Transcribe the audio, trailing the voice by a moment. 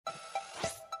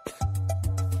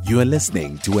You are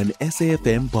listening to an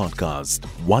SAFM podcast,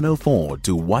 104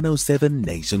 to 107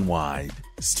 nationwide.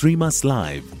 Stream us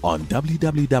live on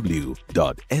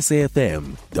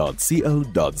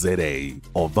www.safm.co.za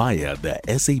or via the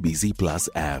SABC Plus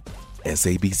app.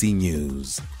 SABC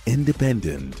News,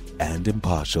 independent and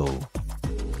impartial.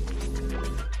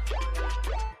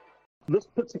 This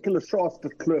particular shaft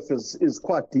at Kloof is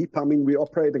quite deep. I mean, we're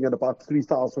operating at about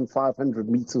 3,500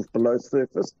 meters below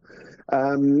surface,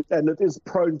 and it is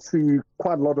prone to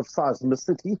quite a lot of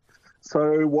seismicity.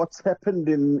 So what's happened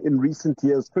in recent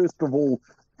years, first of all,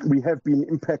 we have been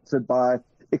impacted by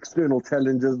external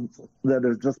challenges that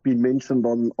have just been mentioned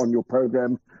on your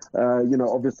program.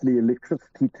 Obviously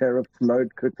electricity tariffs,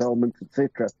 load curtailment,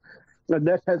 etc. And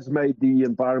that has made the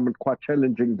environment quite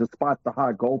challenging despite the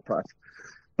high gold price.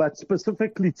 But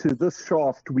specifically to this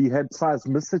shaft, we had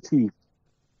seismicity,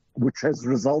 which has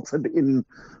resulted in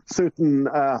certain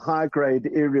high-grade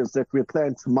areas that we're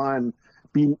planning to mine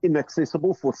being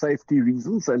inaccessible for safety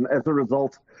reasons. And as a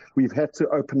result, we've had to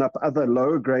open up other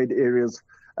lower-grade areas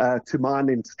to mine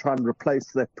in to try and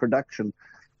replace that production.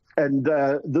 And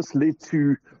this led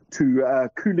to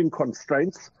cooling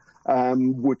constraints,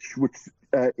 which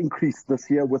increased this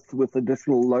year with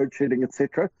additional load shedding,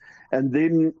 etc. And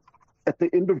then at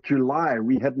the end of July,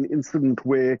 we had an incident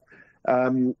where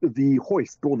the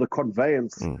hoist or the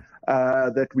conveyance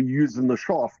that we use in the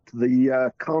shaft,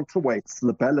 the counterweights,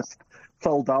 the ballast,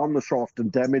 fell down the shaft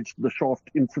and damaged the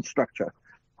shaft infrastructure.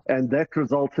 And that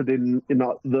resulted in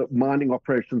the mining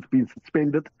operations being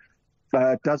suspended.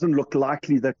 It doesn't look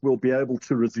likely that we'll be able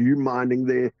to resume mining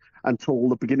there until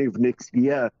the beginning of next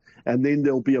year. And then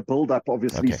there'll be a build-up,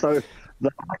 obviously. Okay. So the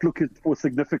outlook is for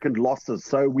significant losses.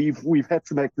 So we've had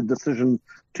to make the decision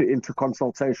to enter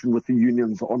consultation with the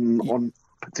unions on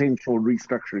potential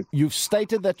restructuring. You've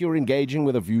stated that you're engaging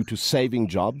with a view to saving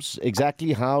jobs.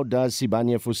 Exactly how does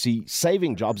Sibanye foresee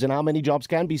saving jobs, and how many jobs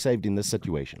can be saved in this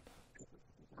situation?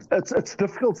 It's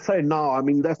difficult to say now. I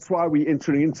mean, that's why we're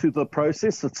entering into the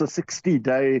process. It's a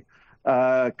 60-day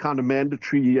kind of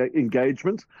mandatory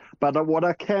engagement. But what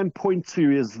I can point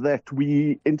to is that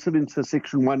we entered into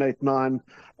Section 189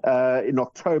 in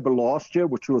October last year,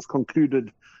 which was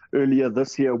concluded earlier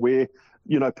this year, where,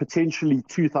 potentially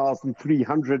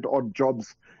 2,300 odd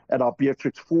jobs at our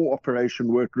Beatrix 4 operation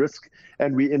were at risk.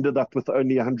 And we ended up with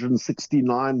only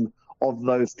 169 of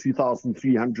those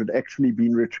 2,300 actually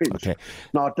being retrenched. Okay.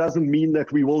 Now, it doesn't mean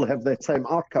that we will have that same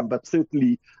outcome, but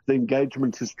certainly the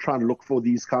engagement is trying to look for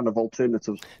these kind of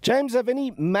alternatives. James, have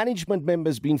any management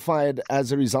members been fired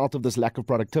as a result of this lack of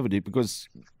productivity? Because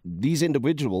these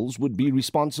individuals would be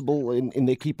responsible in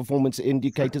their key performance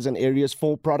indicators and areas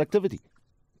for productivity.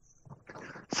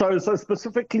 So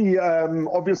specifically,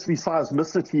 obviously,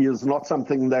 seismicity is not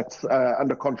something that's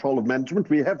under control of management.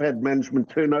 We have had management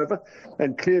turnover,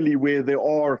 and clearly where there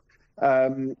are,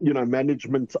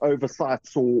 management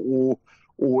oversights or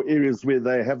areas where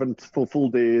they haven't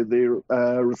fulfilled their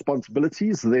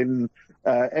responsibilities, then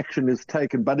action is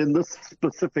taken. But in this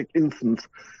specific instance,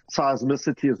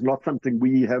 seismicity is not something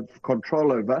we have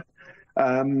control over,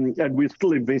 and we're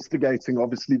still investigating,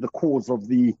 obviously, the cause of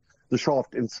the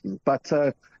shaft incident. But,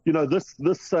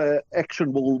 this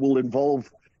action will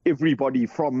involve everybody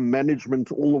from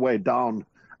management all the way down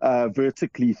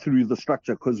vertically through the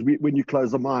structure, because when you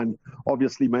close a mine,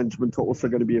 obviously management are also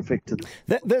going to be affected.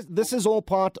 This is all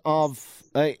part of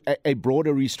a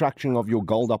broader restructuring of your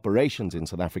gold operations in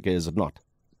South Africa, is it not?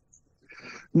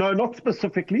 No, not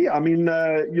specifically. I mean,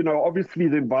 obviously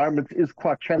the environment is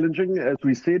quite challenging, as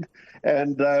we said.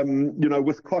 And,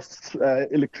 with costs,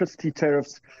 electricity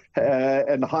tariffs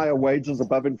and higher wages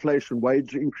above inflation,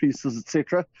 wage increases,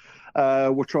 etc.,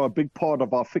 which are a big part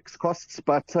of our fixed costs.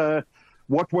 But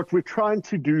what we're trying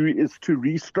to do is to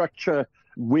restructure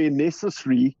where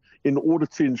necessary in order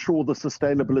to ensure the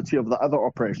sustainability of the other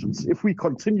operations. If we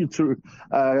continue to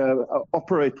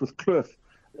operate with Kloof,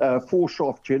 4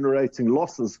 shaft generating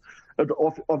losses, it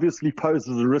obviously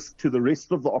poses a risk to the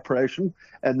rest of the operation,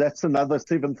 and that's another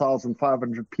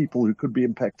 7,500 people who could be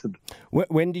impacted.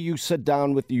 When do you sit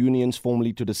down with the unions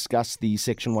formally to discuss the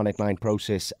Section 189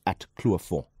 process at Kloof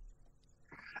 4?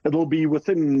 It'll be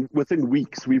within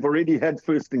weeks. We've already had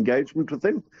first engagement with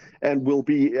them, and we'll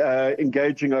be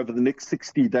engaging over the next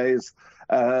 60 days,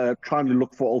 trying to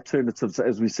look for alternatives,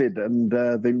 as we said, and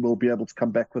then we'll be able to come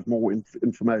back with more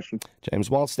information. James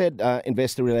Wellsted,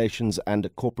 Investor Relations and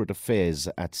Corporate Affairs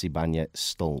at Sibanye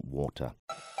Still Water.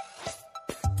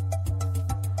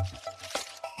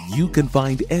 You can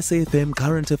find SAFM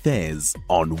Current Affairs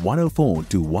on 104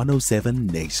 to 107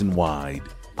 nationwide.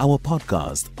 Our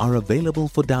podcasts are available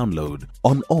for download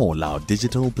on all our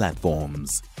digital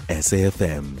platforms.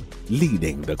 SAFM,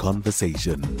 leading the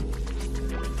conversation.